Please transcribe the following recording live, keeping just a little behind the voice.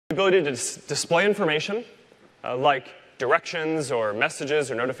ability to display information, like directions or messages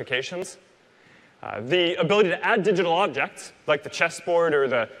or notifications. The ability to add digital objects, like the chessboard or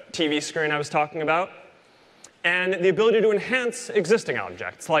the TV screen I was talking about. And the ability to enhance existing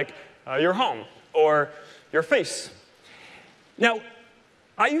objects, like your home or your face. Now,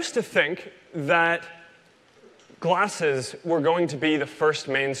 I used to think that glasses were going to be the first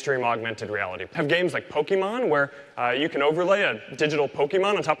mainstream augmented reality. Have games like Pokemon, where you can overlay a digital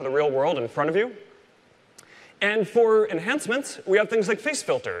Pokemon on top of the real world in front of you. And for enhancements, we have things like face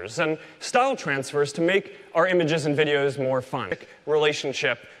filters and style transfers to make our images and videos more fun.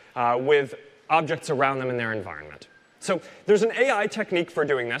 Relationship with objects around them in their environment. So there's an AI technique for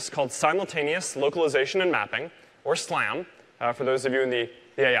doing this called simultaneous localization and mapping, or SLAM, for those of you in the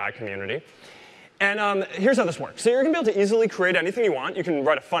AI community. And here's how this works. So you're going to be able to easily create anything you want. You can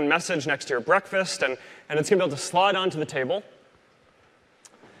write a fun message next to your breakfast, and it's going to be able to slide onto the table.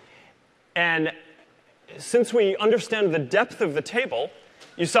 And since we understand the depth of the table,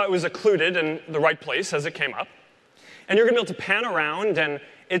 you saw it was occluded in the right place as it came up. And you're going to be able to pan around, and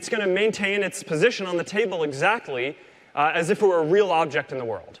it's going to maintain its position on the table exactly as if it were a real object in the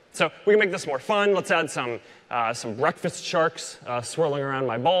world. So we can make this more fun. Let's add some breakfast sharks swirling around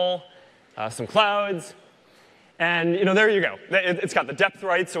my bowl, some clouds. And there you go. It's got the depth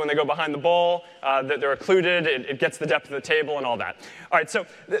right, so when they go behind the bowl, they're occluded. It gets the depth of the table and all that. All right, so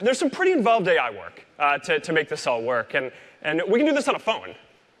there's some pretty involved AI work to make this all work. And we can do this on a phone.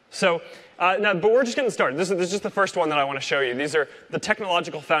 So but we're just getting started. This is just the first one that I want to show you. These are the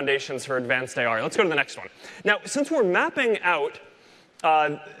technological foundations for advanced AR. Let's go to the next one. Now, since we're mapping out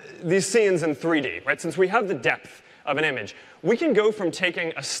these scenes in 3D, right? Since we have the depth of an image, we can go from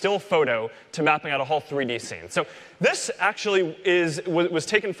taking a still photo to mapping out a whole 3D scene. So this actually was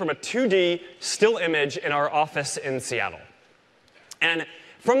taken from a 2D still image in our office in Seattle. And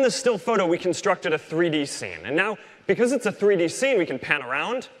from this still photo, we constructed a 3D scene. And now, because it's a 3D scene, we can pan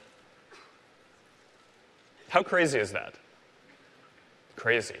around. How crazy is that?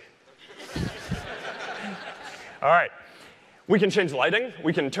 Crazy. All right. We can change lighting.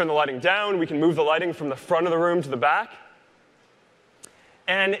 We can turn the lighting down. We can move the lighting from the front of the room to the back.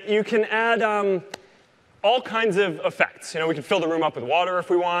 And you can add all kinds of effects. We can fill the room up with water if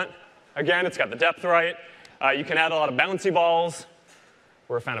we want. Again, it's got the depth right. You can add a lot of bouncy balls.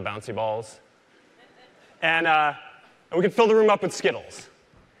 We're a fan of bouncy balls. And we can fill the room up with Skittles,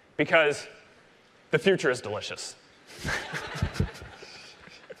 because the future is delicious.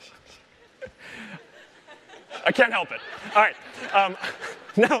 I can't help it. All right.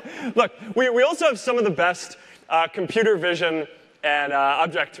 Now, look, we also have some of the best computer vision and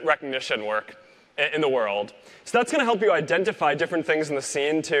object recognition work in the world. So that's going to help you identify different things in the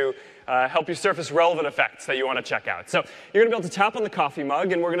scene to help you surface relevant effects that you want to check out. So you're going to be able to tap on the coffee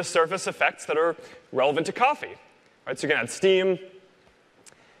mug, and we're going to surface effects that are relevant to coffee. Right, so you can add steam.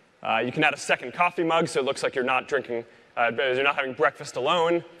 You can add a second coffee mug, so it looks like you're not drinking, you're not having breakfast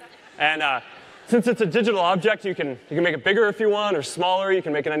alone. And since it's a digital object, you can make it bigger if you want, or smaller. You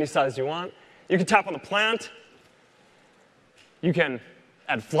can make it any size you want. You can tap on the plant. You can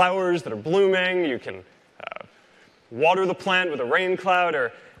add flowers that are blooming. You can water the plant with a rain cloud,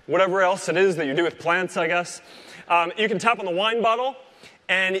 or whatever else it is that you do with plants, I guess. You can tap on the wine bottle,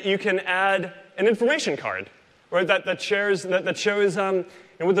 and you can add an information card, right, that shows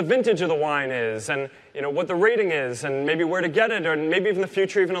what the vintage of the wine is, and what the rating is, and maybe where to get it, or maybe even in the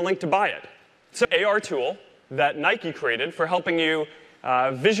future, even a link to buy it. It's an AR tool that Nike created for helping you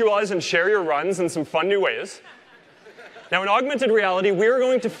visualize and share your runs in some fun new ways. Now, in augmented reality, we're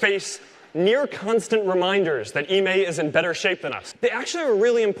going to face near constant reminders that eMay is in better shape than us. They actually are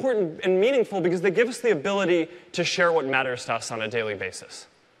really important and meaningful because they give us the ability to share what matters to us on a daily basis.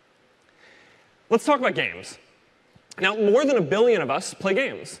 Let's talk about games. Now, more than 1 billion of us play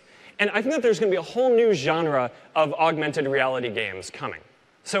games. And I think that there's going to be a whole new genre of augmented reality games coming.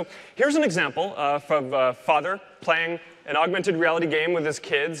 So here's an example of a father playing an augmented reality game with his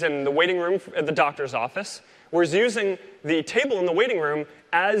kids in the waiting room at the doctor's office, where he's using the table in the waiting room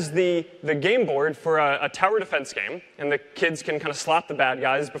as the game board for a tower defense game, and the kids can kind of slap the bad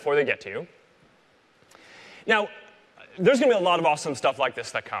guys before they get to you. Now, there's going to be a lot of awesome stuff like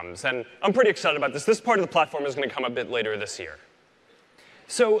this that comes, and I'm pretty excited about this. This part of the platform is going to come a bit later this year.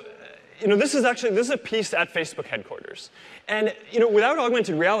 So, this is a piece at Facebook headquarters. And, without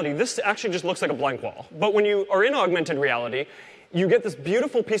augmented reality, this actually just looks like a blank wall. But when you are in augmented reality, you get this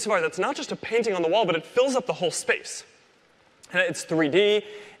beautiful piece of art that's not just a painting on the wall, but it fills up the whole space. And it's 3D,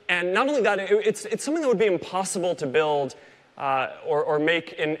 and not only that, it's something that would be impossible to build or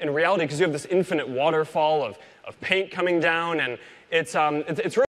make in reality, because you have this infinite waterfall of paint coming down, and it's really